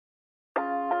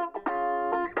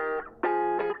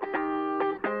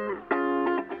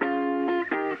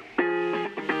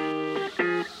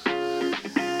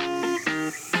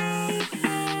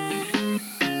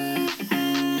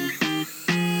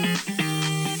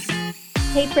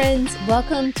Hey friends,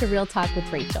 welcome to Real Talk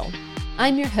with Rachel.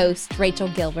 I'm your host, Rachel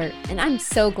Gilbert, and I'm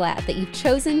so glad that you've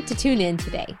chosen to tune in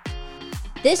today.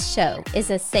 This show is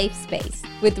a safe space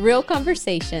with real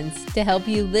conversations to help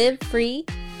you live free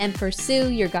and pursue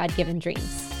your God-given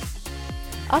dreams.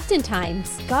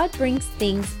 Oftentimes, God brings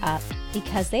things up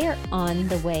because they are on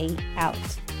the way out.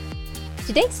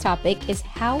 Today's topic is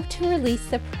how to release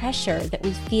the pressure that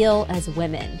we feel as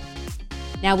women.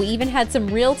 Now, we even had some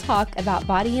real talk about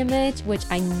body image, which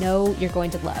I know you're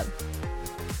going to love.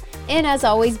 And as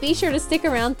always, be sure to stick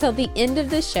around till the end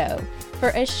of the show for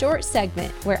a short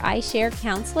segment where I share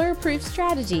counselor-approved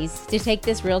strategies to take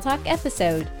this Real Talk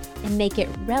episode and make it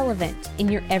relevant in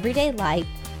your everyday life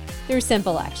through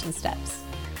simple action steps.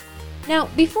 Now,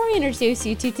 before I introduce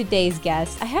you to today's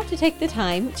guest, I have to take the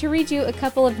time to read you a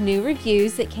couple of new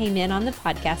reviews that came in on the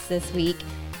podcast this week.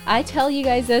 I tell you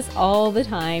guys this all the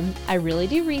time. I really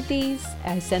do read these.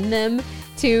 I send them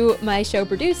to my show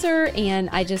producer,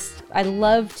 and I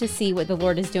love to see what the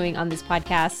Lord is doing on this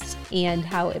podcast and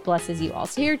how it blesses you all.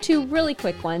 So here are two really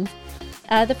quick ones.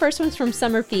 The first one's from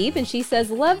Summer Phoebe, and she says,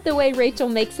 "Love the way Rachel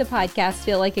makes the podcast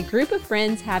feel like a group of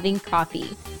friends having coffee.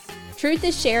 Truth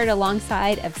is shared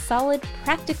alongside of solid,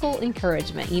 practical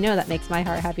encouragement." You know that makes my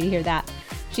heart happy to hear that.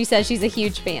 She says she's a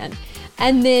huge fan.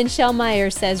 And then Shell Meyer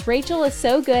says, "Rachel is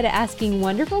so good at asking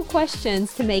wonderful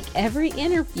questions to make every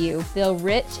interview feel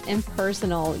rich and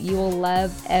personal. You will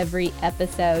love every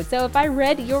episode." So if I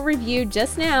read your review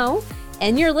just now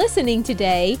and you're listening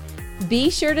today, be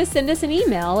sure to send us an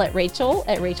email at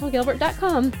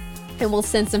rachel@rachelgilbert.com and we'll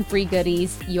send some free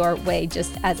goodies your way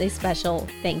just as a special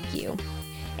thank you.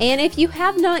 And if you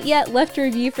have not yet left a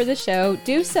review for the show,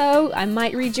 do so. I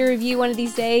might read your review one of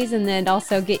these days and then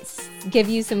also give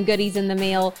you some goodies in the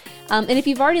mail. And if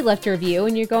you've already left a review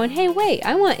and you're going, "Hey, wait,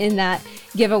 I want in that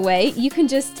giveaway," you can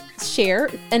just share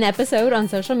an episode on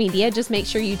social media. Just make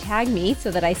sure you tag me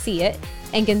so that I see it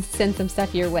and can send some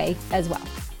stuff your way as well.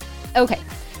 Okay,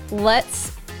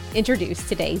 let's introduce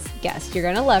today's guest. You're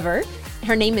going to love her.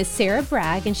 Her name is Sarah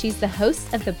Bragg, and she's the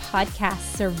host of the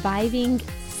podcast Surviving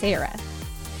Sarah.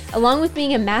 Along with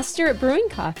being a master at brewing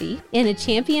coffee and a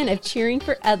champion of cheering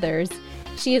for others,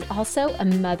 she is also a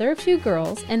mother of 2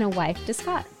 girls and a wife to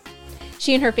Scott.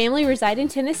 She and her family reside in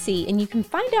Tennessee, and you can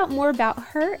find out more about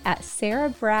her at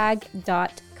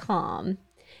sarahbragg.com.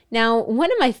 Now,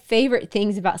 one of my favorite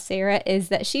things about Sarah is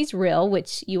that she's real,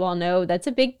 which you all know that's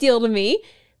a big deal to me,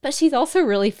 but she's also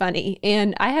really funny,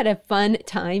 and I had a fun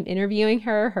time interviewing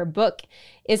her. Her book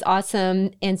is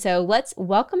awesome, and so let's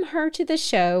welcome her to the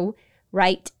show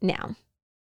right now.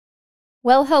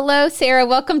 Well, hello, Sarah.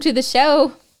 Welcome to the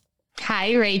show.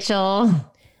 Hi, Rachel.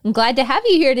 I'm glad to have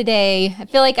you here today. I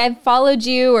feel like I've followed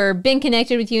you or been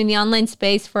connected with you in the online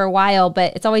space for a while,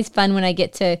 but it's always fun when I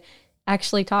get to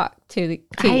actually talk to you.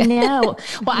 I know.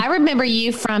 Well, I remember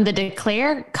you from the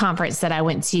Declare conference that I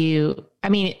went to,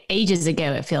 ages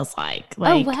ago, it feels like.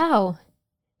 Oh, wow.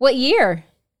 What year?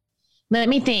 Let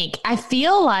me think. I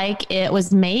feel like it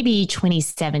was maybe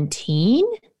 2017,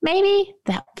 maybe.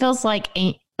 That feels like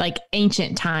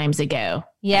ancient times ago.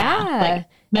 Yeah.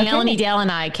 Melanie Dell and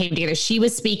I came together. She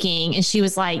was speaking and she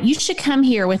was like, "You should come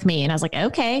here with me." And I was like,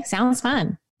 "Okay, sounds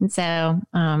fun." And so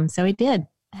we did.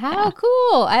 How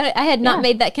cool. I had not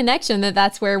made that connection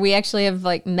that's where we actually have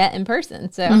met in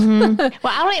person. So, and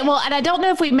I don't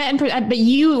know if we met in person, but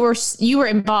you were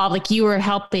involved, you were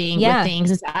helping with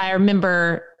things. I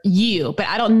remember you, but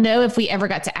I don't know if we ever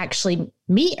got to actually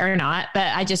meet or not, but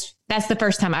that's the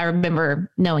first time I remember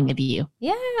knowing of you.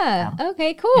 Yeah.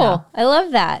 Okay, cool. Yeah. I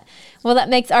love that. Well, that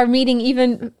makes our meeting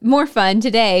even more fun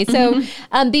today. So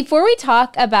before we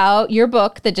talk about your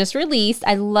book that just released,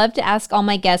 I love to ask all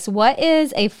my guests, what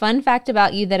is a fun fact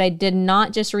about you that I did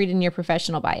not just read in your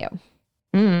professional bio?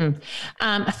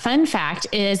 A fun fact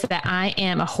is that I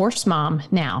am a horse mom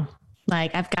now.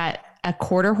 I've got a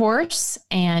quarter horse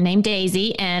named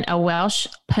Daisy and a Welsh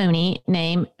pony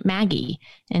named Maggie.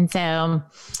 And so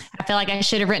I feel like I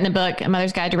should have written a book, A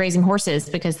Mother's Guide to Raising Horses,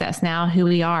 because that's now who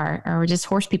we are, or we're just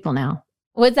horse people now.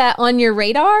 Was that on your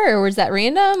radar or was that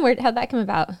random? How'd that come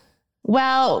about?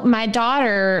 Well, my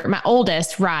daughter, my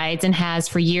oldest, rides and has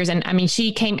for years. And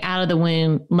she came out of the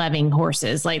womb loving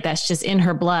horses. That's just in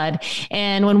her blood.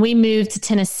 And when we moved to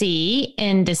Tennessee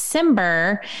in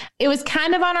December, it was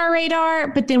kind of on our radar,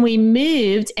 but then we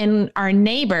moved and our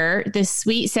neighbor, this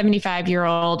sweet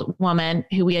 75-year-old woman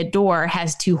who we adore,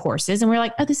 has 2 horses. And we're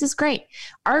like, "Oh, this is great.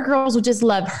 Our girls will just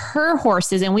love her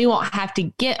horses and we won't have to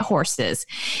get horses."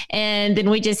 And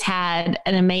then we just had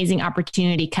an amazing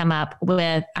opportunity come up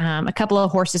with a couple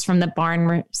of horses from the barn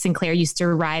where Sinclair used to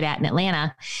ride at in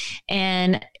Atlanta.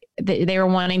 And they were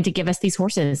wanting to give us these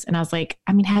horses. And I was like,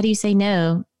 I mean, how do you say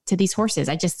no to these horses?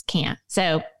 I just can't.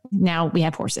 So now we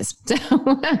have horses. So,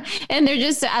 and they're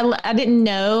just, I didn't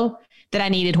know that I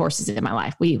needed horses in my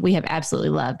life. We have absolutely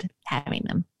loved having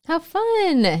them. How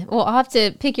fun. Well, I'll have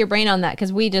to pick your brain on that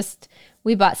because we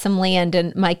bought some land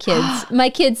and my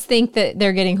kids think that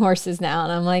they're getting horses now.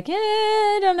 And I'm like,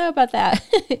 I don't know about that.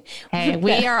 Hey,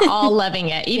 we are all loving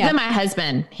it. Even my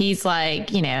husband, he's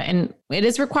like, and it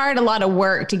has required a lot of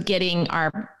work to getting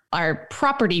our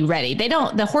property ready.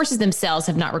 The horses themselves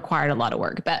have not required a lot of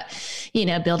work, but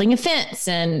building a fence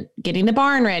and getting the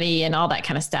barn ready and all that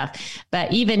kind of stuff.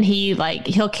 But even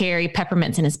he'll carry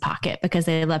peppermints in his pocket because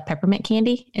they love peppermint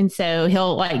candy. And so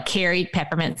he'll carry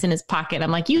peppermints in his pocket.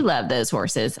 I'm like, you love those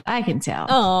horses. I can tell.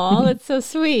 Oh, that's so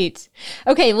sweet.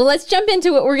 Okay. Well, let's jump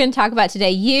into what we're going to talk about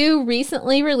today. You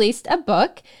recently released a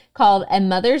book called A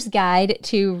Mother's Guide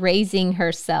to Raising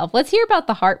Herself. Let's hear about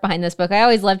the heart behind this book. I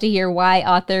always love to hear why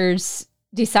authors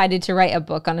decided to write a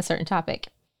book on a certain topic.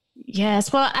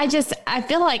 Yes. Well, I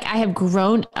feel like I have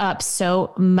grown up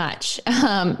so much.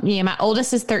 My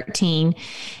oldest is 13.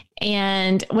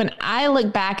 And when I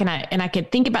look back and I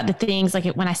could think about the things like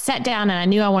when I sat down and I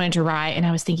knew I wanted to write and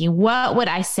I was thinking, what would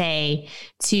I say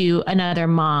to another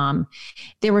mom?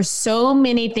 There were so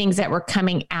many things that were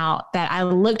coming out that I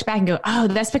looked back and go, oh,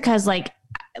 that's because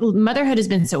motherhood has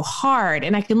been so hard.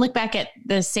 And I can look back at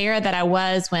the Sarah that I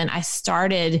was when I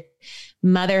started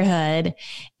motherhood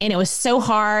and it was so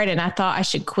hard and I thought I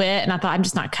should quit and I thought I'm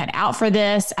just not cut out for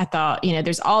this. I thought,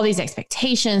 there's all these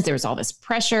expectations, there was all this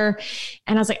pressure.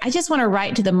 And I was like, I just want to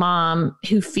write to the mom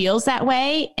who feels that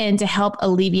way and to help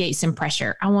alleviate some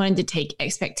pressure. I wanted to take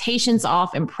expectations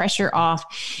off and pressure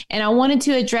off. And I wanted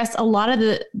to address a lot of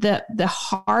the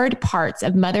hard parts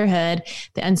of motherhood,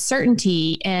 the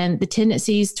uncertainty and the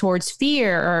tendencies towards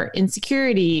fear or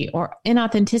insecurity or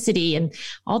inauthenticity and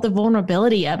all the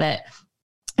vulnerability of it.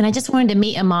 And I just wanted to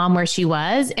meet a mom where she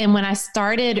was. And when I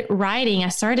started writing, I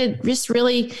started just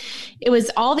really, it was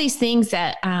all these things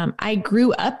that I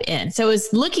grew up in. So it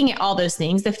was looking at all those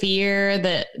things, the fear,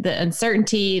 the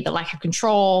uncertainty, the lack of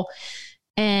control,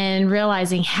 and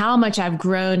realizing how much I've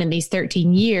grown in these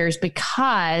 13 years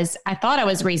because I thought I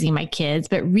was raising my kids,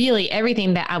 but really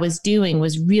everything that I was doing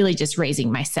was really just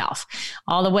raising myself.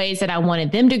 All the ways that I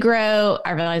wanted them to grow,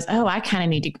 I realized, oh, I kind of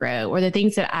need to grow. Or the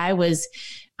things that I was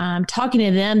talking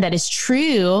to them that is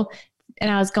true.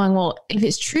 And I was going, well, if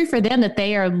it's true for them that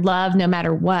they are loved no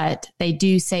matter what they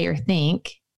do, say, or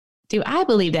think, do I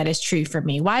believe that is true for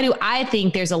me? Why do I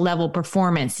think there's a level of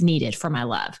performance needed for my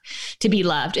love to be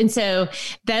loved? And so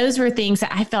those were things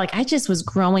that I felt like I just was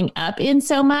growing up in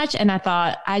so much. And I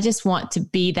thought, I just want to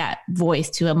be that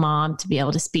voice to a mom to be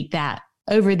able to speak that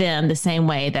over them the same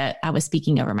way that I was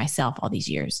speaking over myself all these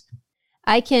years.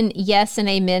 I can yes and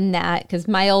amen that because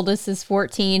my oldest is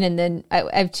 14 and then I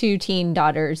have 2 teen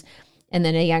daughters and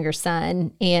then a younger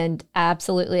son. And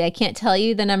absolutely, I can't tell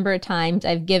you the number of times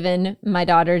I've given my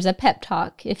daughters a pep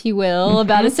talk, if you will,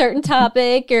 about a certain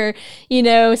topic or,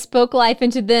 spoke life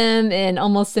into them. And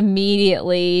almost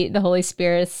immediately the Holy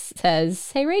Spirit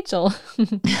says, hey, Rachel,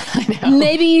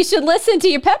 maybe you should listen to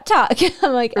your pep talk.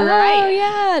 I'm like, oh,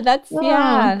 yeah,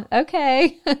 yeah.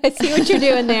 Okay. I see what you're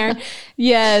doing there.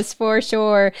 Yes, for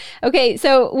sure. Okay.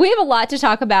 So we have a lot to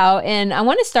talk about. And I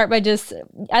want to start by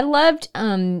I loved,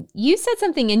 you said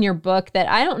something in your book that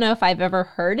I don't know if I've ever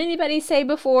heard anybody say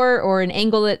before or an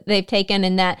angle that they've taken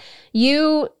in that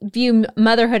you view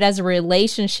motherhood as a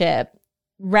relationship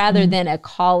rather than a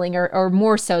calling or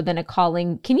more so than a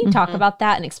calling. Can you talk about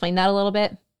that and explain that a little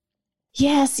bit?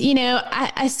 Yes.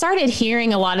 I started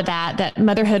hearing a lot of that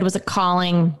motherhood was a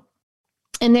calling.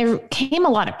 And there came a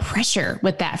lot of pressure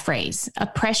with that phrase, a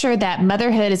pressure that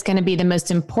motherhood is going to be the most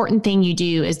important thing you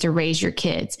do is to raise your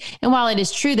kids. And while it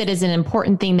is true that is an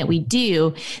important thing that we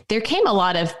do, there came a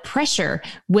lot of pressure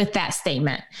with that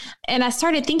statement. And I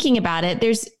started thinking about it.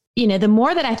 There's, the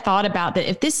more that I thought about that,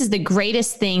 if this is the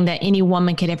greatest thing that any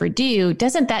woman could ever do,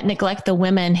 doesn't that neglect the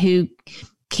women who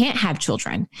can't have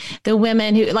children, the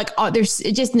women who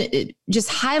it just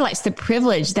highlights the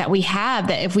privilege that we have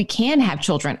that if we can have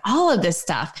children, all of this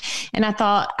stuff. And I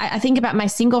thought, I think about my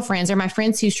single friends or my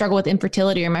friends who struggle with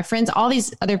infertility or my friends, all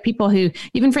these other people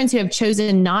even friends who have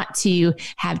chosen not to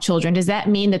have children. Does that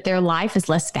mean that their life is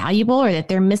less valuable or that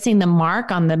they're missing the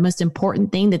mark on the most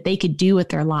important thing that they could do with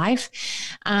their life?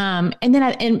 And then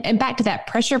and back to that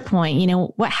pressure point,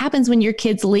 what happens when your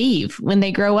kids leave, when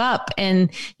they grow up and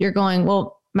you're going,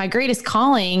 well, my greatest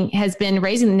calling has been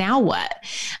raising, now what?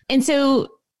 And so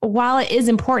while it is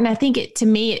important, I think to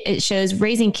me, it shows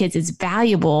raising kids is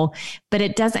valuable, but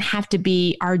it doesn't have to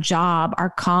be our job, our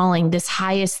calling, this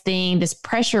highest thing, this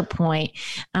pressure point.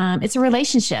 It's a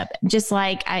relationship. Just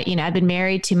like I've been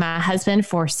married to my husband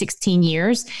for 16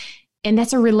 years. And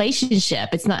that's a relationship.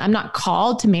 I'm not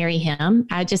called to marry him.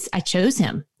 I chose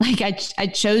him. Like I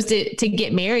chose to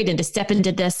get married and to step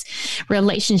into this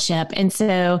relationship. And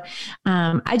so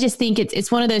I just think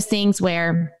it's one of those things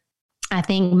where I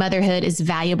think motherhood is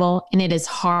valuable and it is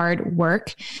hard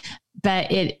work, but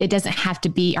it doesn't have to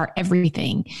be our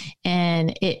everything.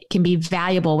 And it can be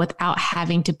valuable without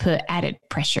having to put added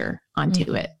pressure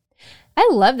onto it. I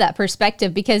love that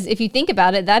perspective, because if you think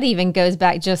about it, that even goes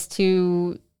back just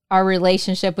to our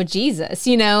relationship with Jesus,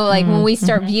 like when we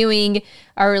start viewing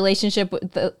our relationship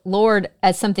with the Lord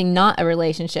as something not a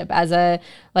relationship, as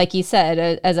like you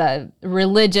said, as a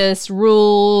religious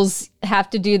rules, have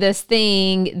to do this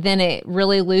thing, then it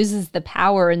really loses the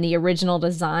power and the original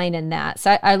design in that.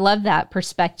 So I love that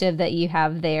perspective that you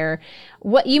have there.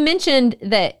 What you mentioned,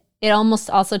 that it almost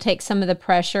also takes some of the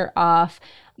pressure off.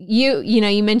 You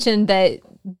mentioned that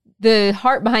the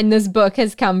heart behind this book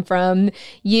has come from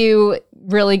you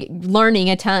really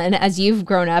learning a ton as you've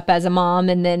grown up as a mom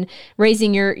and then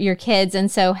raising your kids.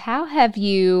 And so how have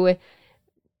you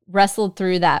wrestled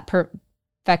through that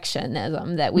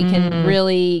perfectionism that we can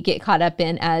really get caught up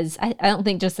in as, I don't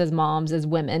think just as moms, as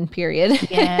women, period.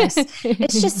 Yes.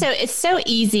 It's so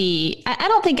easy. I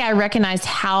don't think I recognized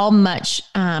how much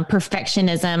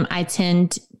perfectionism I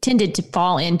tended to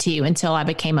fall into until I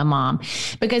became a mom,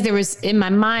 because in my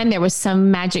mind, there was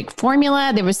some magic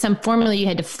formula. There was some formula you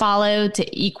had to follow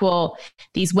to equal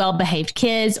these well-behaved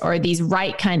kids or these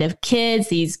right kind of kids,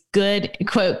 these good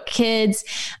quote kids.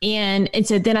 And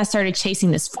so then I started chasing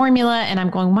this formula and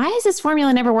I'm going, why is this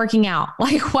formula never working out?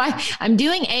 Like why I'm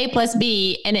doing A plus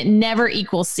B and it never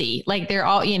equals C. Like they're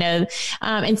all,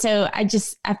 and so I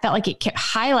felt like it kept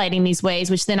highlighting these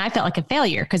ways, which then I felt like a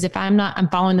failure. Because if I'm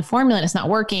following the formula and it's not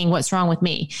working, what's wrong with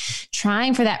me?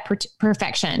 Trying for that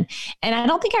perfection. And I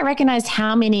don't think I recognized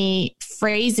how many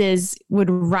phrases would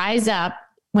rise up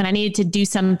when I needed to do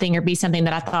something or be something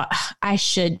that I thought I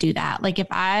should do that. Like if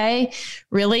I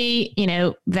really,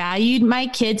 valued my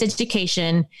kids'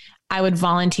 education, I would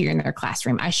volunteer in their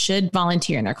classroom. I should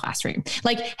volunteer in their classroom.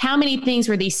 Like how many things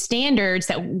were these standards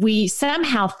that we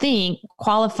somehow think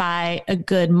qualify a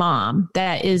good mom?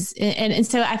 That is, and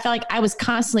so I felt like I was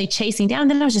constantly chasing down.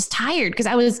 And then I was just tired because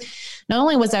not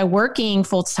only was I working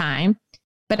full time,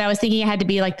 but I was thinking I had to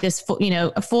be like this,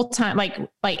 a full time,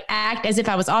 like act as if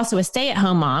I was also a stay at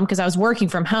home mom because I was working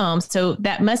from home. So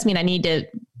that must mean I need to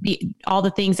be all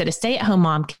the things that a stay at home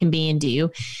mom can be and do.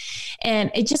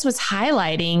 And it just was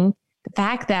highlighting the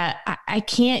fact that I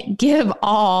can't give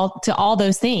all to all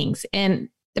those things, and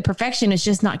the perfection is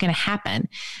just not going to happen.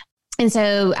 And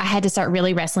so I had to start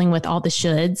really wrestling with all the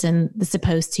shoulds and the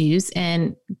supposed tos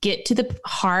and get to the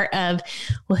heart of,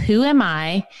 well, who am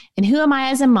I and who am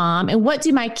I as a mom and what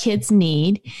do my kids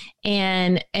need?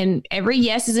 And every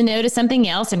yes is a no to something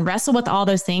else, and wrestle with all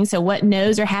those things. So what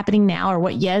no's are happening now, or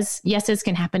what yeses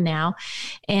can happen now,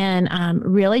 and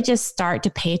really just start to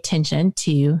pay attention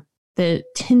to the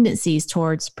tendencies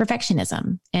towards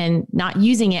perfectionism and not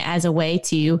using it as a way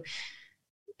to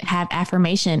have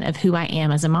affirmation of who I am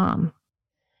as a mom.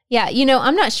 Yeah.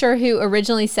 I'm not sure who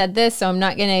originally said this, so I'm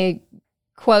not going to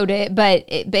quote it, but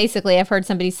basically I've heard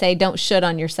somebody say, don't should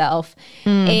on yourself.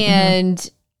 Mm-hmm. And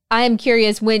I am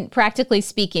curious, when practically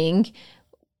speaking,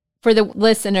 for the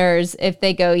listeners, if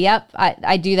they go, yep,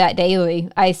 I do that daily.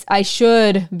 I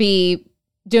should be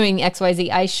doing XYZ.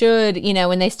 I should,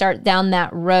 when they start down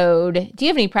that road, do you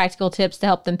have any practical tips to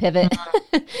help them pivot?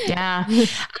 Yeah.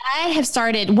 I've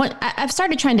started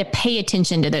trying to pay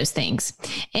attention to those things.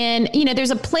 And,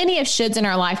 there's a plenty of shoulds in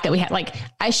our life that we have, like,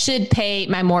 I should pay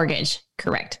my mortgage.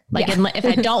 Correct. Like if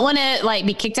I don't want to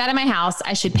be kicked out of my house,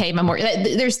 I should pay my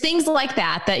mortgage. There's things like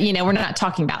that, we're not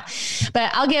talking about,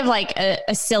 but I'll give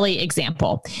a silly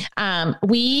example.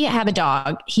 We have a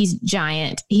dog. He's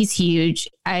giant. He's huge.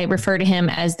 I refer to him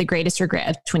as the greatest regret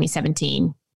of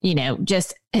 2017.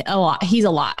 Just a lot. He's a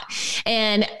lot.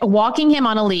 And walking him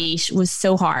on a leash was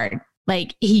so hard.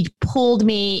 Like he pulled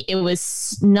me. It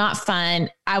was not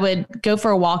fun. I would go for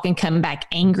a walk and come back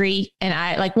angry.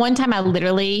 And one time I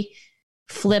literally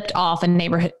flipped off a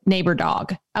neighbor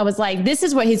dog. I was like, this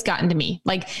is what he's gotten to me.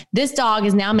 Like this dog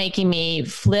is now making me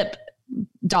flip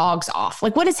dogs off?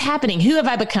 Like, what is happening? Who have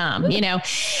I become?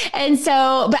 And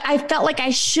so, but I felt like I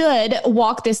should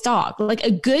walk this dog. Like,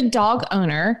 a good dog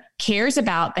owner cares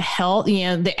about the health,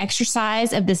 the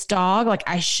exercise of this dog. Like,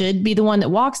 I should be the one that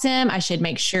walks him. I should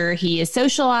make sure he is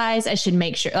socialized. I should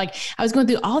make sure, like, I was going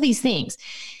through all these things.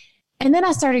 And then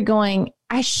I started going,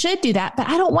 I should do that, but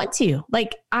I don't want to.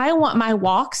 Like, I want my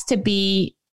walks to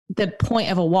be the point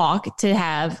of a walk, to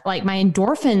have like my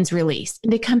endorphins released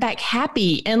and to come back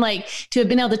happy, and like to have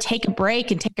been able to take a break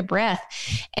and take a breath.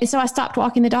 And so I stopped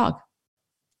walking the dog,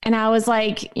 and I was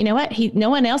like, you know what? No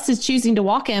one else is choosing to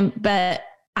walk him, but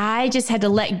I just had to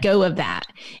let go of that.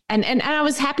 And I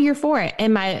was happier for it.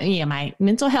 And my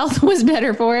mental health was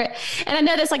better for it. And I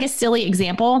know that's like a silly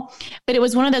example, but it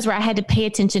was one of those where I had to pay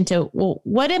attention to, well,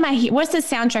 what's the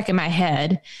soundtrack in my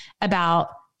head about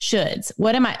shoulds?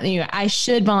 What am I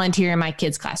should volunteer in my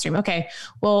kids' classroom. Okay.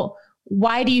 Well,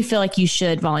 why do you feel like you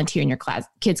should volunteer in your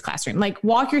kids' classroom? Like,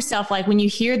 walk yourself, like when you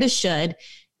hear the should,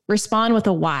 respond with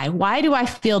a why. Why do I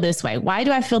feel this way? Why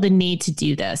do I feel the need to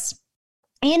do this?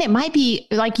 And it might be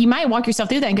like, you might walk yourself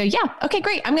through that and go, yeah, okay,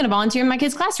 great. I'm going to volunteer in my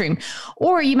kids' classroom.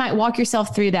 Or you might walk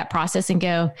yourself through that process and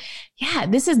go, yeah,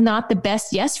 this is not the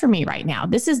best yes for me right now.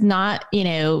 This is not,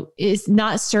 is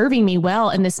not serving me well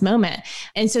in this moment.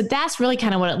 And so that's really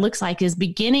kind of what it looks like, is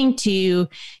beginning to,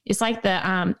 it's like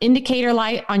the indicator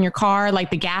light on your car,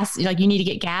 like the gas, like you need to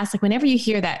get gas. Like, whenever you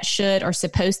hear that should or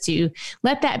supposed to,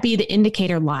 let that be the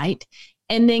indicator light,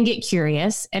 and then get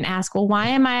curious and ask, well,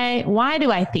 why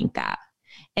do I think that?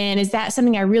 And is that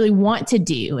something I really want to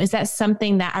do? Is that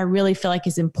something that I really feel like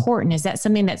is important? Is that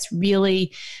something that's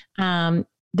really the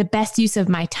best use of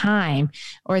my time,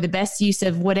 or the best use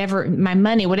of whatever, my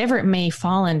money, whatever it may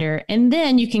fall under? And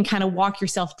then you can kind of walk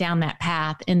yourself down that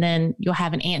path, and then you'll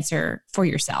have an answer for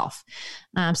yourself.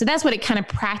 So that's what it kind of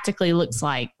practically looks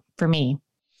like for me.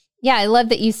 Yeah, I love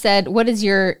that you said, what is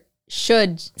your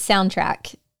should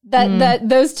soundtrack? That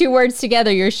those two words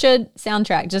together, your should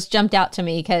soundtrack, just jumped out to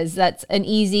me, because that's an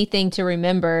easy thing to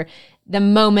remember. The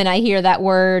moment I hear that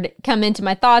word come into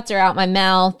my thoughts or out my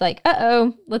mouth, like,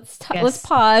 let's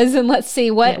pause and let's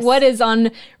see what is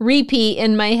on repeat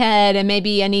in my head, and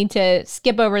maybe I need to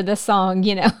skip over this song.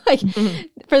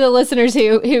 For the listeners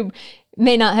who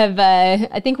may not have,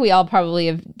 I think we all probably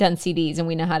have done CDs and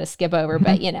we know how to skip over,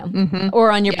 but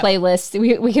or on your playlist,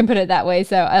 we can put it that way.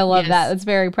 So I love that. It's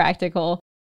very practical.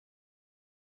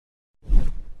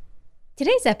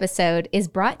 Today's episode is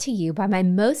brought to you by my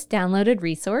most downloaded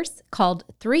resource called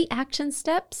 3 Action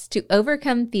Steps to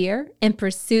Overcome Fear and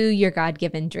Pursue Your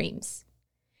God-Given Dreams.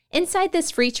 Inside this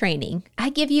free training,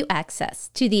 I give you access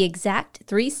to the exact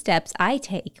 3 steps I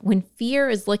take when fear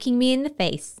is looking me in the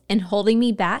face and holding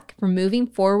me back from moving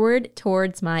forward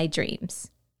towards my dreams.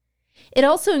 It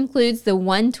also includes the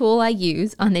one tool I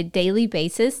use on a daily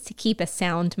basis to keep a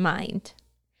sound mind.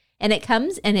 And it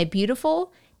comes in a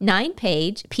beautiful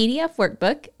 9-page PDF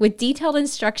workbook with detailed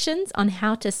instructions on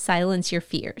how to silence your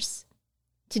fears.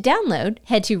 To download,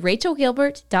 head to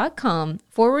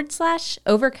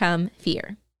rachelgilbert.com/overcome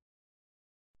fear.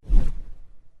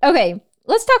 Okay,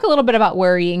 let's talk a little bit about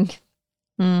worrying.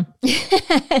 I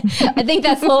think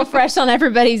that's a little fresh on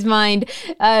everybody's mind.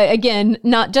 Again,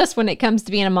 not just when it comes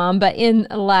to being a mom, but in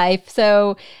life.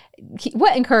 So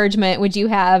what encouragement would you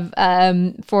have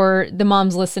for the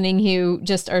moms listening who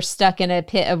just are stuck in a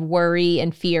pit of worry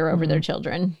and fear over their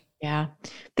children? Yeah,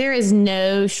 there is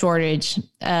no shortage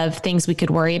of things we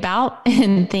could worry about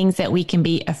and things that we can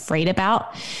be afraid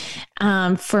about.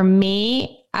 For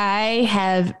me, I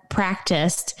have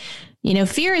practiced,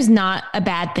 fear is not a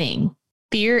bad thing.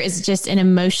 Fear is just an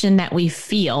emotion that we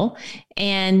feel.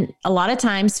 And a lot of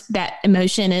times that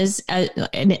emotion is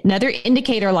another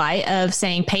indicator light of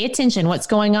saying, pay attention, what's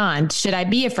going on? Should I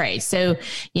be afraid? So,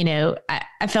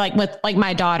 I feel like with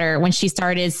my daughter, when she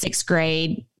started 6th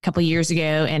grade a couple of years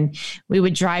ago, and we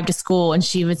would drive to school and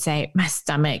she would say, I have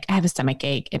a stomach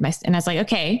ache. And I was like,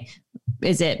 okay,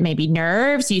 is it maybe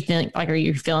nerves? You think are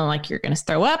you feeling like you're going to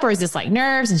throw up, or is this like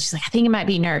nerves? And she's like, I think it might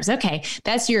be nerves. Okay.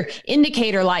 That's your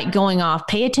indicator light going off.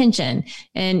 Pay attention.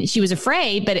 And she was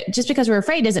afraid, but just because we're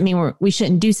afraid doesn't mean we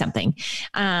shouldn't do something.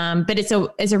 But it's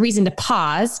a reason to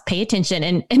pause, pay attention,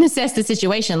 and assess the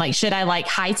situation. Like, should I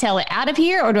hightail it out of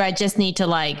here, or do I just need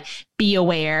to be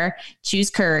aware, choose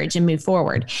courage, and move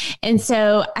forward? And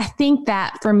so I think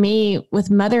that for me, with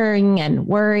mothering and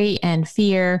worry and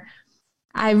fear,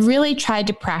 I really tried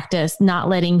to practice not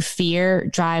letting fear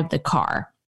drive the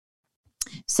car.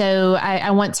 So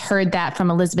I once heard that from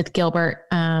Elizabeth Gilbert.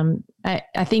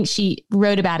 I think she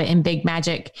wrote about it in Big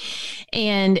Magic.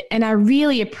 And I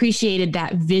really appreciated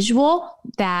that visual,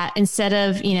 that instead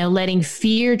of, letting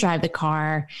fear drive the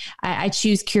car, I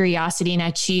choose curiosity, and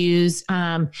I choose,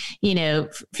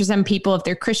 for some people, if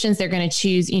they're Christians, they're going to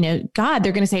choose, God.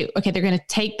 They're going to say, okay, they're going to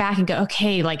take back and go,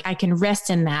 okay, like I can rest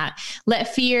in that.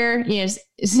 Let fear,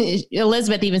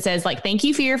 Elizabeth even says, like, thank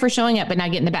you, fear, for showing up, but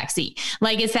not get in the back seat.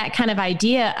 Like, it's that kind of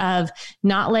idea of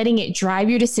not letting it drive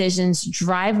your decisions,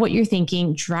 drive what you're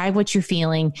thinking, drive what you're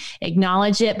feeling,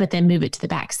 acknowledge it, but then move it to the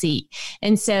back seat.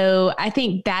 And so I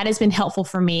think that has been helpful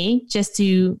for me, just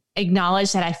to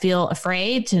acknowledge that I feel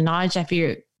afraid, to acknowledge I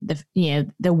fear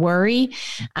the worry.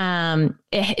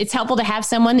 It's helpful to have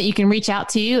someone that you can reach out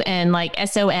to and like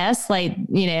SOS, like,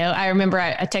 I remember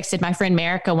I texted my friend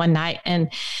Marika one night,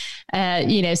 and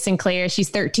Sinclair, she's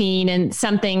 13, and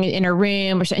something in her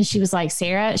room, and she was like,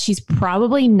 Sarah, she's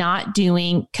probably not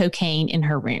doing cocaine in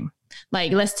her room.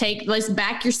 Like, let's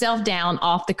back yourself down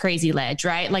off the crazy ledge,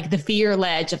 right? Like the fear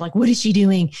ledge of like, what is she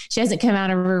doing? She hasn't come out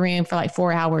of her room for like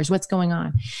 4 hours. What's going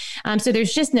on? So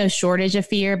there's just no shortage of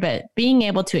fear, but being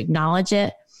able to acknowledge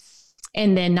it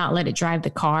and then not let it drive the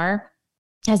car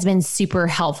has been super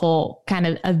helpful, kind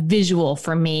of a visual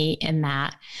for me in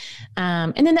that.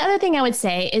 And then the other thing I would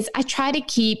say is I try to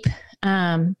keep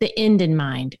the end in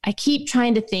mind. I keep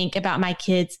trying to think about my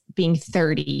kids being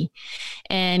 30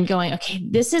 and going, okay,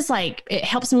 this is like, it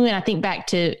helps me when I think back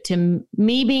to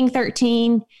me being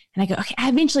 13, and I go, okay, I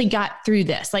eventually got through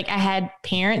this. Like, I had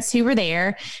parents who were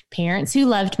there, parents who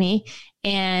loved me,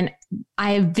 and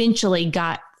I eventually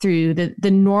got through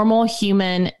the normal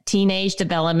human teenage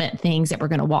development things that we're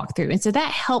going to walk through. And so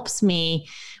that helps me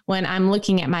when I'm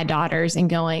looking at my daughters and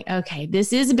going, okay,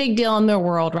 this is a big deal in their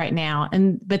world right now,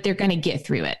 but they're going to get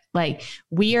through it. Like,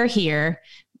 we are here.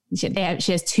 She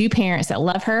has 2 parents that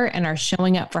love her and are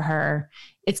showing up for her.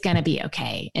 It's going to be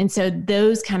okay. And so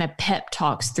those kind of pep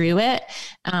talks through it,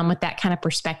 with that kind of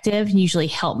perspective, usually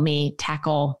help me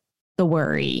tackle the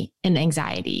worry and the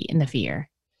anxiety and the fear.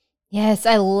 Yes,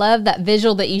 I love that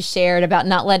visual that you shared about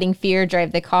not letting fear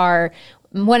drive the car.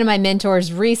 One of my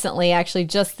mentors recently, actually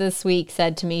just this week,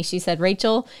 said to me, she said,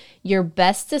 Rachel, your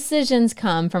best decisions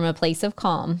come from a place of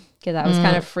calm. Because I was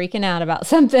kind of freaking out about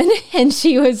something. And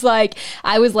she was like,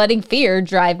 I was letting fear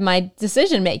drive my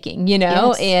decision making,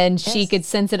 Yes. and she could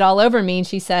sense it all over me. And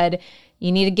she said,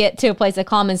 you need to get to a place of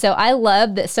calm. And so I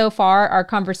love that so far our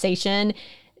conversation,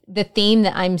 the theme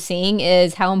that I'm seeing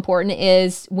is how important it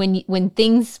is when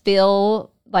things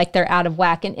feel like they're out of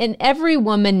whack. And every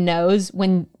woman knows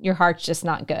when your heart's just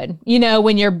not good,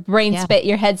 when your brain space,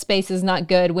 your head space is not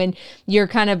good, when you're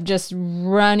kind of just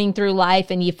running through life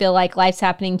and you feel like life's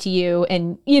happening to you.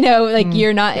 And,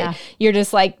 you're not, you're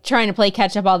just like trying to play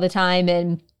catch up all the time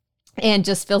and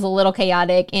just feels a little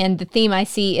chaotic. And the theme I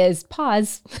see is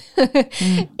pause,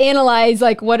 analyze,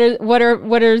 like what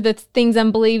are the things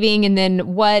I'm believing, and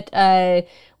then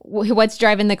what's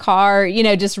driving the car,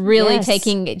 just really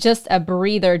taking just a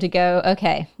breather to go,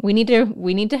 okay, we need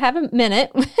to have a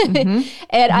minute.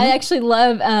 And I actually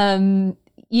love,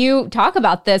 you talk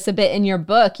about this a bit in your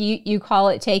book. You call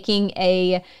it taking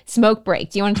a smoke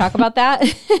break. Do you want to talk about that?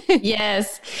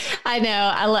 Yes, I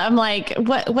know. I'm like,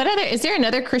 what other, is there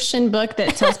another Christian book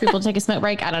that tells people to take a smoke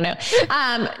break? I don't know.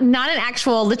 Not an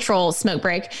actual literal smoke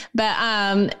break, but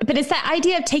it's that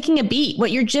idea of taking a beat,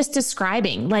 what you're just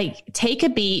describing, like take a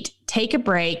beat, take a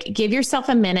break, give yourself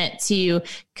a minute to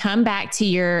come back to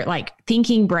your like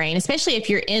thinking brain, especially if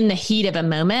you're in the heat of a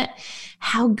moment.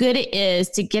 How good it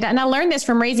is to get, and I learned this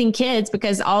from raising kids,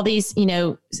 because all these,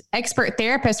 expert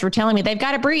therapists were telling me they've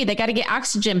got to breathe, they got to get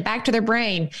oxygen back to their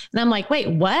brain. And I'm like,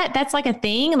 wait, what? That's like a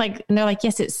thing? Like, and they're like,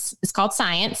 yes, it's called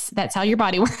science. That's how your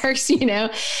body works, and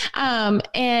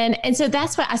so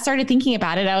that's what I started thinking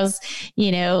about it. I was,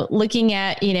 looking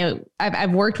at,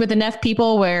 I've worked with enough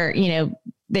people where,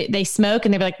 they smoke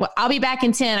and they're like, well, I'll be back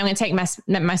in 10. I'm going to take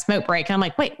my smoke break. And I'm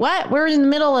like, wait, what? We're in the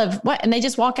middle of what? And they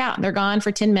just walk out and they're gone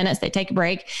for 10 minutes. They take a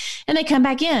break and they come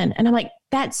back in. And I'm like,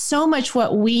 that's so much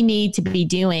what we need to be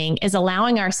doing, is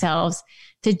allowing ourselves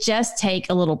to just take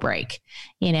a little break,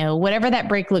 whatever that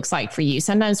break looks like for you.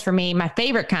 Sometimes for me, my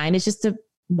favorite kind is just to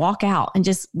walk out and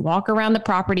just walk around the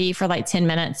property for like 10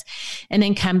 minutes and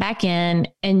then come back in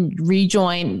and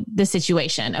rejoin the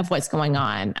situation of what's going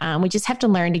on. We just have to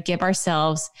learn to give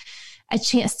ourselves a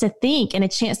chance to think and a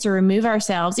chance to remove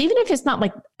ourselves, even if it's not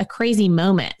like a crazy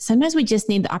moment. Sometimes we just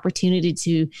need the opportunity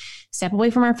to step away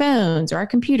from our phones or our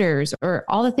computers or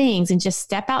all the things and just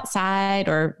step outside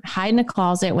or hide in a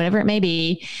closet, whatever it may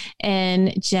be,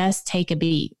 and just take a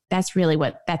beat. That's really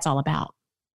what that's all about.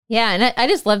 Yeah. And I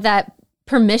just love that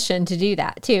permission to do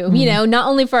that too, you know, not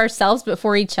only for ourselves, but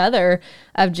for each other,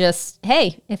 of just,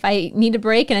 hey, if I need a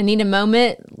break and I need a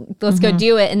moment, let's go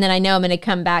do it. And then I know I'm going to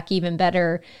come back even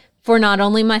better for not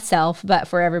only myself, but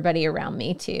for everybody around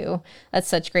me too. That's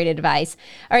such great advice.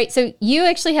 All right. So you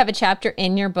actually have a chapter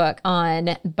in your book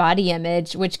on body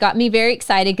image, which got me very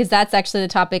excited because that's actually the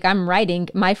topic I'm writing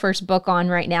my first book on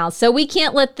right now. So we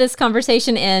can't let this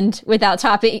conversation end without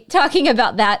talking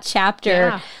about that chapter.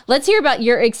 Yeah. Let's hear about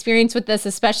your experience with this,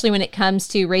 especially when it comes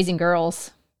to raising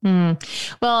girls.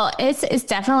 Well, it's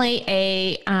definitely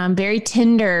a very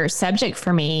tender subject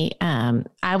for me.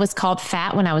 I was called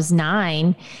fat when I was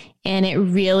 9. And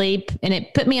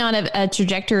it put me on a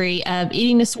trajectory of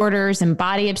eating disorders and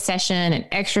body obsession and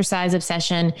exercise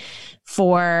obsession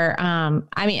for,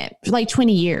 like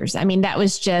 20 years. I mean, that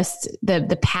was just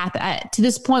the path to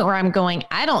this point where I'm going,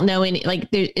 I don't know any, like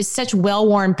there is such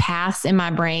well-worn paths in my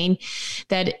brain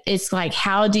that it's like,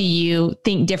 how do you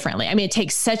think differently? I mean, it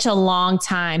takes such a long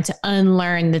time to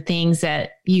unlearn the things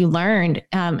that you learned,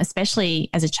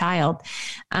 especially as a child.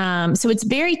 So it's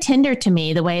very tender to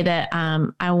me, the way that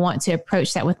I want to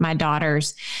approach that with my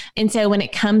daughters. And so when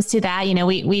it comes to that, you know,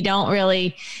 we don't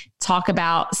really talk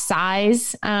about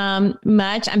size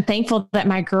much. I'm thankful that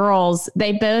my girls,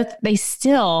 they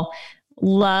still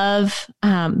love,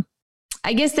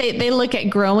 I guess they look at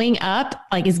growing up,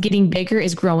 like as getting bigger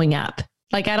is growing up.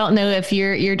 Like, I don't know if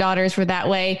your daughters were that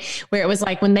way, where it was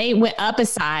like when they went up a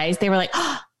size, they were like,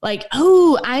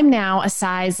 oh, I'm now a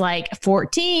size like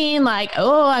 14. Like,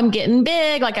 oh, I'm getting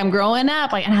big. Like, I'm growing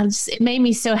up. Like, and it made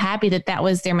me so happy that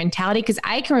was their mentality. Cause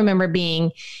I can remember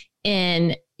being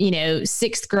in,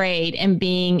 6th grade and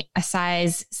being a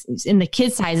size in the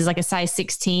kid sizes, like a size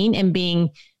 16, and being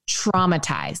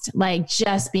traumatized, like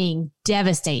just being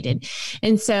devastated.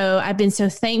 And so I've been so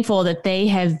thankful that they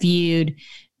have viewed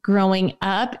growing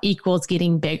up equals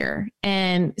getting bigger.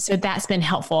 And so that's been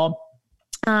helpful.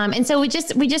 And so we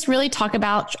just really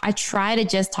I try to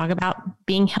just talk about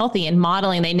being healthy and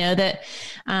modeling. They know that,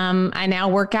 I now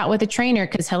work out with a trainer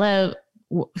because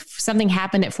something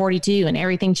happened at 42 and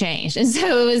everything changed. And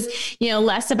so it was,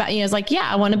 less about, it's like, yeah,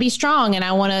 I want to be strong and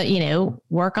I want to,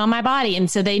 work on my body.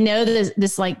 And so they know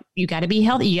this like, you got to be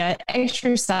healthy, you got to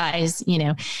exercise,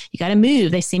 you got to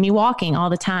move. They see me walking all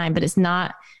the time, but it's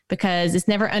not, because it's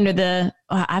never under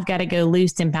I've got to go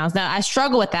lose 10 pounds. Now I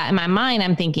struggle with that in my mind.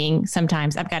 I'm thinking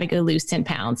sometimes I've got to go lose 10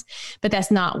 pounds, but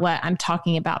that's not what I'm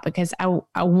talking about, because I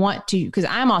want to, because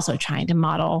I'm also trying to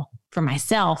model for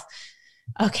myself.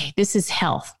 Okay, this is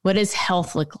health. What does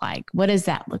health look like? What does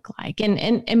that look like? And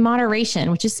in moderation,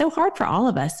 which is so hard for all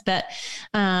of us. But,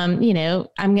 my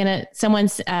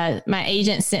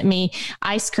agent sent me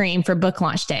ice cream for book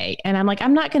launch day. And I'm like,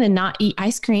 I'm not going to not eat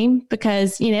ice cream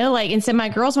because, and so my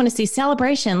girls want to see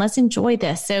celebration. Let's enjoy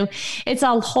this. So it's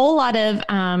a whole lot of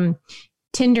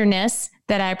tenderness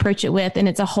that I approach it with. And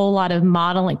it's a whole lot of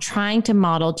modeling, trying to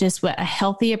model just what a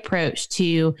healthy approach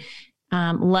to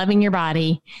loving your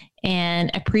body and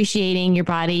appreciating your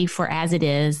body for as it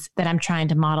is, that I'm trying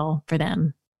to model for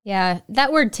them. Yeah,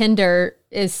 that word tender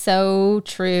is so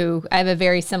true. I have a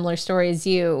very similar story as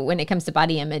you when it comes to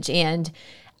body image. And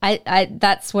I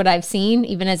that's what I've seen,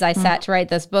 even as I sat to write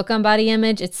this book on body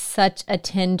image. It's such a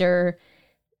tender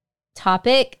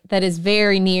topic that is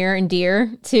very near and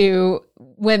dear to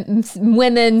women's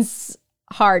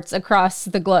hearts across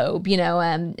the globe.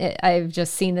 I've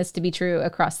just seen this to be true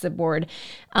across the board.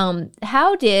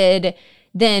 How did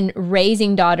then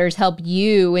raising daughters help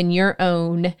you in your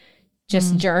own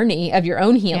just journey of your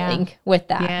own healing with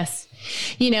that? Yes.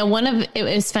 It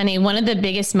was funny. One of the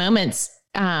biggest moments,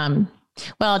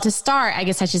 to start, I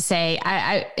guess I should say,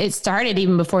 it started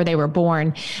even before they were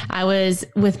born. I was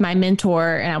with my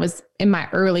mentor and I was in my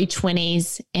early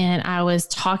 20s and I was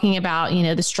talking about,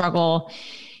 the struggle.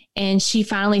 And she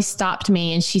finally stopped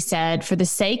me and she said, for the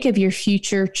sake of your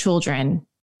future children,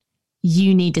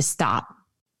 you need to stop.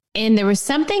 And there was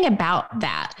something about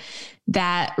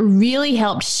that really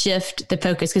helped shift the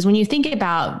focus. Because when you think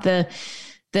about the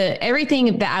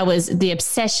everything the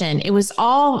obsession, it was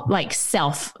all like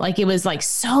self, like it was like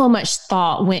so much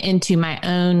thought went into my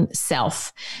own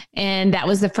self. And that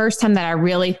was the first time that I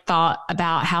really thought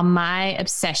about how my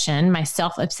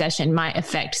self-obsession might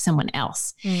affect someone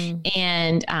else.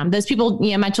 And those people,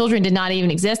 my children did not even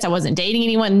exist. I wasn't dating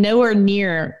anyone, nowhere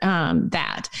near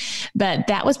that. But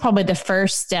that was probably the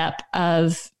first step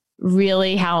of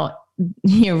really how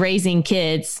raising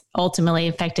kids ultimately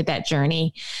affected that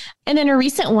journey. And then a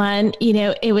recent one,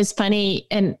 it was funny.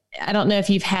 And I don't know if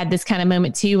you've had this kind of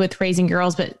moment too with raising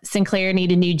girls, but Sinclair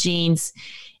needed new jeans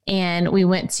and we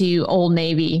went to Old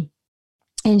Navy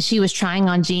and she was trying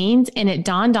on jeans, and it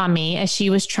dawned on me as she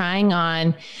was trying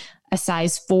on a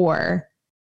size 4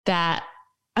 that,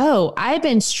 oh, I've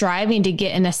been striving to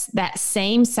get in that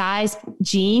same size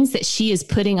jeans that she is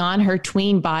putting on her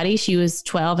tween body. She was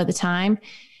 12 at the time.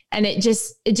 And it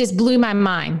just blew my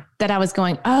mind that I was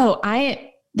going, oh,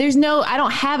 I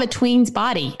don't have a tween's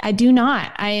body. I do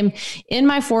not. I am in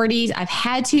my 40s. I've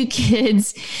had 2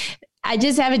 kids. I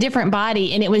just have a different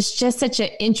body. And it was just such an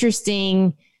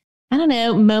interesting, I don't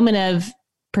know, moment of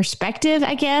perspective,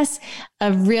 I guess,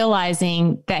 of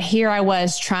realizing that here I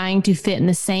was trying to fit in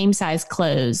the same size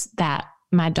clothes that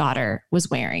my daughter was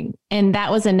wearing. And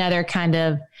that was another kind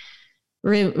of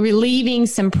relieving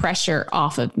some pressure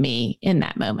off of me in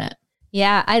that moment.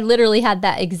 Yeah, I literally had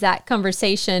that exact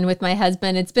conversation with my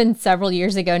husband. It's been several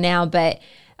years ago now, but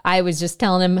I was just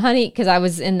telling him, honey, because I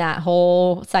was in that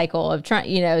whole cycle of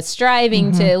trying,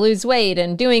 striving to lose weight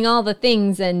and doing all the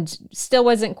things and still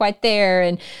wasn't quite there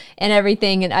and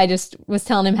everything. And I just was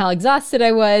telling him how exhausted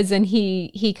I was. And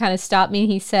he kind of stopped me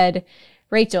and he said,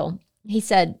 Rachel, he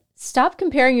said, stop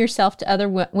comparing yourself to other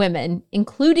women,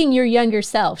 including your younger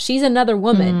self. She's another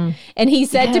woman. And he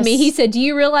said to me, he said, do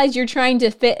you realize you're trying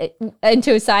to fit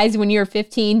into a size when you were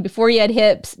 15, before you had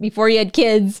hips, before you had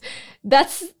kids?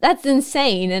 That's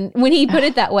insane. And when he put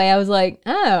it that way, I was like,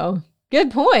 oh, good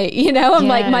point. I'm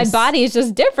like, my body is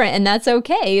just different and that's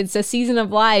okay. It's a season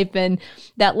of life. And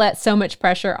that let so much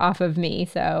pressure off of me.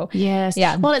 So yes.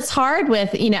 Yeah. Well, it's hard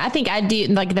with, I think I do,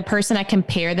 like, the person I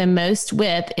compare the most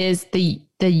with is the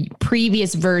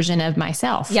previous version of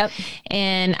myself. Yep.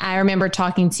 And I remember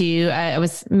talking to,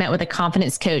 met with a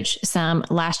confidence coach some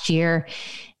last year,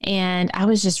 and I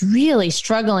was just really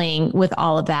struggling with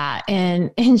all of that. And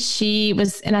she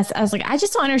was, and I was like, I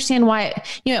just don't understand why,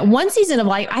 at one season of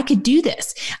life, I could do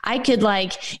this. I could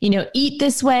eat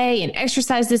this way and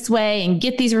exercise this way and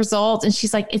get these results. And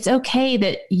she's like, it's okay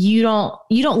that you don't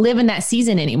live in that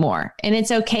season anymore. And it's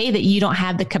okay that you don't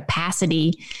have the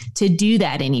capacity to do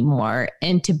that anymore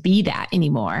and to be that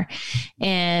anymore.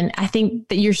 And I think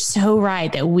that you're so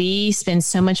right that we spend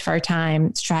so much of our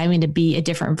time striving to be a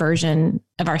different version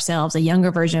of ourselves, a younger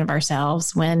version of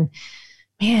ourselves, when,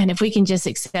 man, if we can just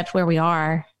accept where we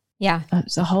are,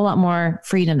 there's a whole lot more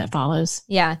freedom that follows.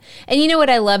 Yeah. And what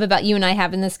I love about you and I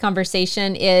having this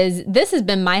conversation is, this has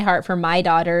been my heart for my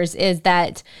daughters, is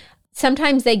that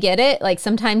sometimes they get it. Like,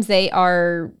 sometimes they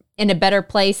are in a better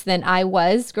place than I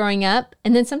was growing up.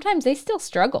 And then sometimes they still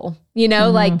struggle,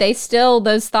 like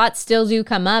those thoughts still do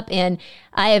come up. And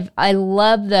I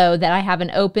love, though, that I have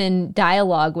an open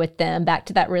dialogue with them, back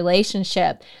to that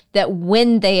relationship, that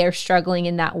when they are struggling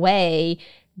in that way,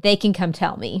 they can come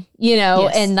tell me,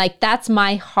 yes. And that's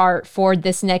my heart for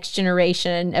this next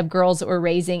generation of girls that we're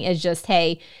raising, is just,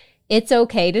 hey, it's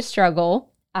okay to struggle.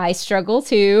 I struggle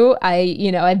too.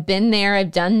 I've been there.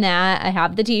 I've done that. I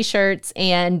have the t-shirts,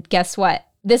 and guess what?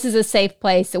 This is a safe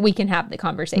place that we can have the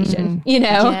conversation,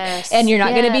 yes. And you're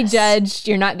not going to be judged.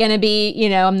 You're not going to be,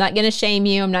 I'm not going to shame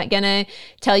you. I'm not going to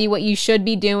tell you what you should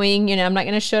be doing. I'm not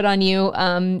going to shit on you.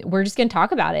 We're just going to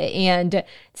talk about it. And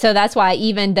so that's why,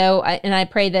 even though, I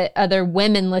pray that other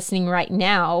women listening right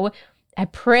now, I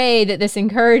pray that this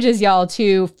encourages y'all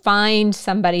to find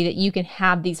somebody that you can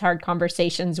have these hard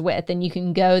conversations with, and you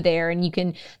can go there and you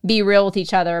can be real with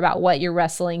each other about what you're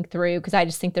wrestling through. Because I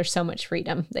just think there's so much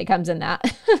freedom that comes in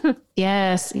that.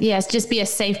 Yes. Just be a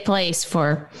safe place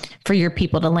for your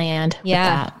people to land.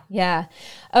 Yeah. With that. Yeah.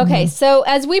 Okay. So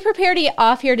as we prepare to get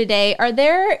off here today,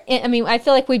 I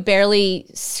feel like we barely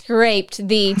scraped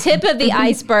the tip of the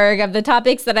iceberg of the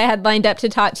topics that I had lined up to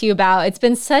talk to you about. It's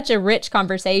been such a rich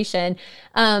conversation.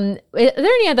 Are there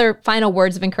any other final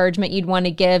words of encouragement you'd want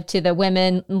to give to the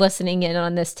women listening in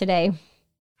on this today?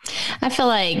 I feel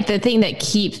like the thing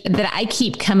that I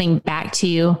keep coming back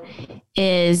to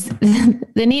is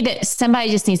the need that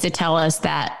somebody just needs to tell us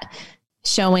that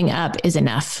showing up is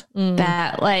enough.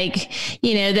 That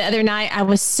the other night I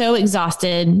was so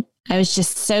exhausted. I was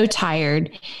just so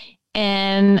tired.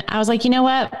 And I was like, you know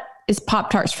what? It's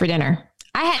Pop-Tarts for dinner.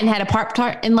 I hadn't had a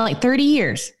Pop-Tart in 30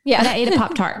 years. Yeah. But I ate a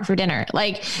Pop-Tart for dinner.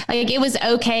 Like it was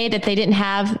okay that they didn't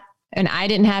have, and I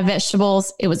didn't have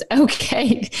vegetables. It was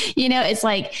okay. It's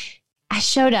like, I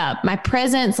showed up. My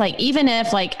presence, even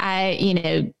if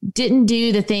I, didn't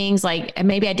do the things,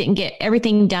 maybe I didn't get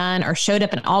everything done or showed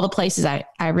up in all the places I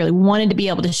really wanted to be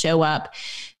able to show up,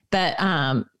 but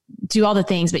do all the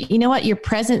things. But you know what? Your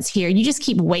presence here, you just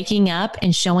keep waking up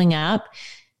and showing up.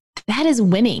 That is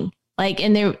winning.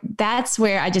 That's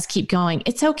where I just keep going.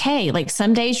 It's okay.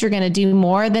 Some days you're going to do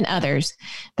more than others,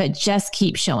 but just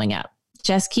keep showing up.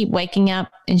 Just keep waking up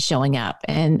and showing up.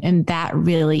 And that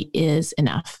really is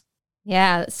enough.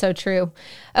 Yeah, that's so true.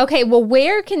 Okay, well,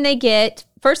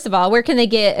 first of all, where can they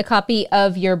get a copy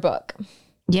of your book?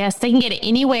 Yes, they can get it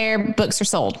anywhere books are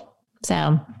sold.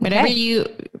 So wherever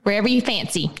you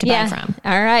fancy to buy from.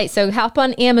 All right. So hop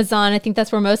on Amazon. I think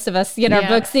that's where most of us get our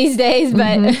books these days,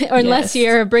 but or unless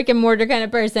you're a brick and mortar kind of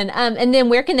person. And then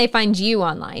where can they find you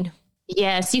online?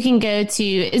 Yes, you can go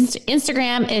to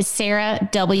Instagram is Sarah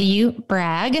W.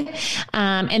 Bragg.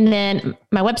 And then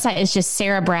my website is just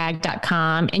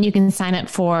sarahbragg.com. And you can sign up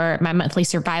for my monthly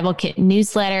survival kit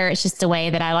newsletter. It's just a way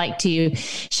that I like to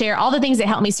share all the things that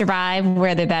help me survive,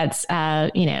 whether that's,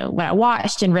 what I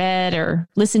watched and read or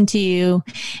listened to.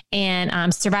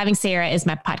 And Surviving Sarah is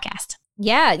my podcast.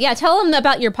 Yeah. Tell them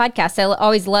about your podcast. I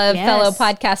always love fellow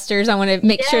podcasters. I want to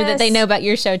make sure that they know about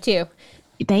your show too.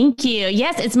 Thank you.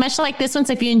 Yes, it's much like this one.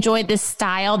 So if you enjoyed this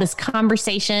style, this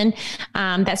conversation,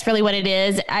 that's really what it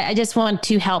is. I just want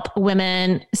to help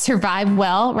women survive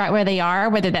well right where they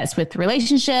are, whether that's with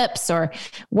relationships or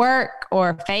work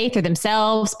or faith or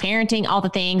themselves, parenting, all the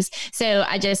things. So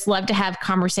I just love to have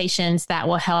conversations that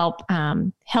will help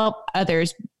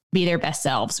others be their best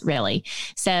selves, really.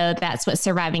 So that's what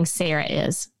Surviving Sarah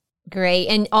is. Great.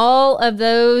 And all of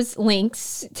those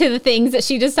links to the things that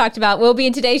she just talked about will be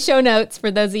in today's show notes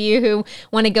for those of you who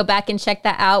want to go back and check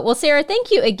that out. Well, Sarah,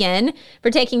 thank you again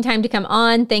for taking time to come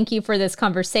on. Thank you for this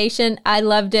conversation. I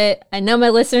loved it. I know my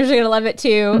listeners are going to love it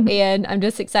too. And I'm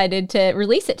just excited to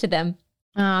release it to them.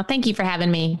 Thank you for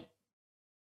having me.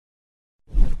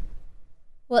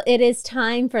 Well, it is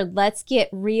time for Let's Get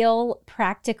Real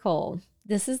Practical.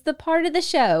 This is the part of the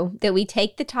show that we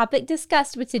take the topic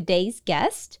discussed with today's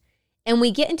guest and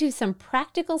we get into some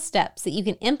practical steps that you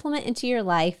can implement into your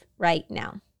life right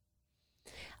now.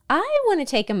 I want to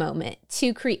take a moment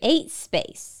to create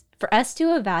space for us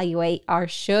to evaluate our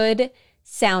should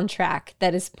soundtrack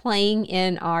that is playing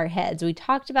in our heads. We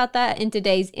talked about that in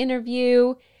today's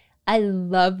interview. I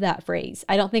love that phrase.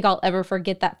 I don't think I'll ever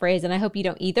forget that phrase, and I hope you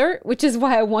don't either, which is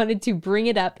why I wanted to bring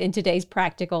it up in today's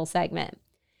practical segment.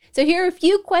 So here are a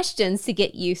few questions to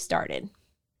get you started.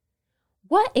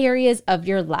 What areas of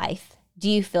your life do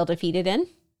you feel defeated in?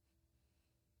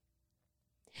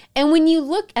 And when you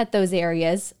look at those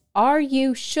areas, are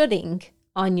you shoulding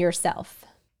on yourself?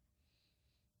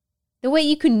 The way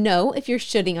you can know if you're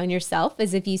shoulding on yourself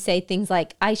is if you say things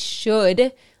like, I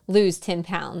should lose 10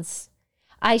 pounds.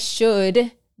 I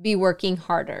should be working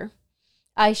harder.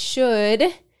 I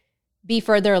should be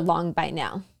further along by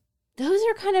now. Those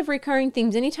are kind of recurring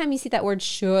themes. Anytime you see that word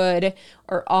should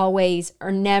or always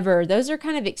or never, those are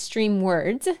kind of extreme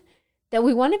words that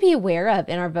we want to be aware of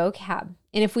in our vocab.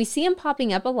 And if we see them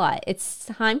popping up a lot, it's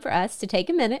time for us to take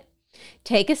a minute,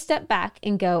 take a step back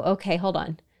and go, okay, hold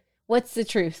on. What's the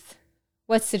truth?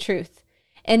 What's the truth?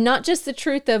 And not just the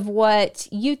truth of what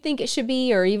you think it should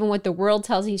be or even what the world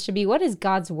tells you it should be. What does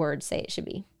God's word say it should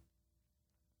be?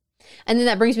 And then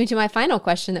that brings me to my final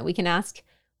question that we can ask.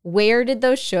 Where did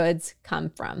those shoulds come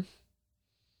from?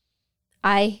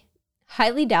 I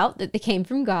highly doubt that they came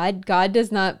from God. God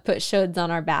does not put shoulds on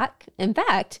our back. In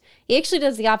fact, he actually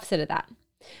does the opposite of that.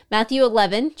 Matthew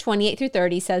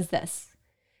 11:28-30 says this,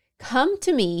 "Come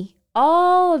to me,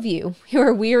 all of you who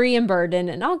are weary and burdened,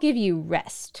 and I'll give you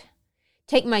rest.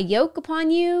 Take my yoke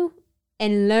upon you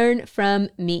and learn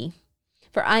from me,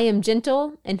 for I am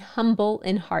gentle and humble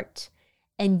in heart,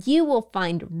 and you will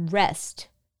find rest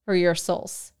for your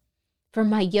souls. For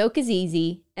my yoke is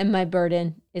easy and my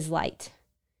burden is light."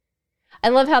 I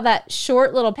love how that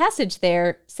short little passage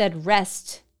there said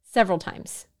rest several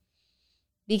times,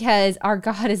 because our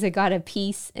God is a God of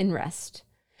peace and rest.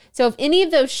 So if any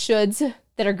of those shoulds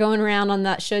that are going around on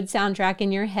that should soundtrack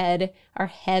in your head are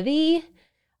heavy,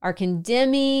 are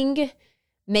condemning,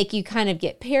 make you kind of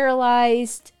get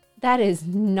paralyzed, that is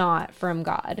not from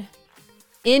God.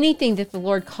 Anything that the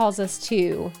Lord calls us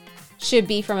to should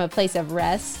be from a place of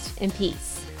rest and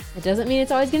peace. It doesn't mean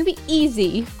it's always going to be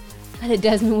easy, but it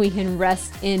does mean we can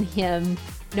rest in Him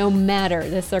no matter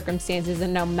the circumstances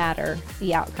and no matter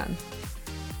the outcome.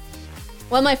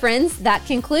 Well, my friends, that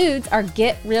concludes our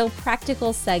Get Real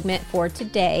Practical segment for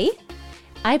today.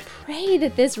 I pray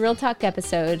that this Real Talk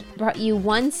episode brought you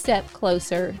one step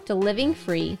closer to living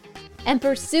free and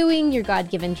pursuing your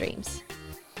God-given dreams.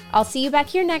 I'll see you back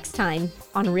here next time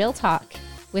on Real Talk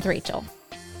with Rachel.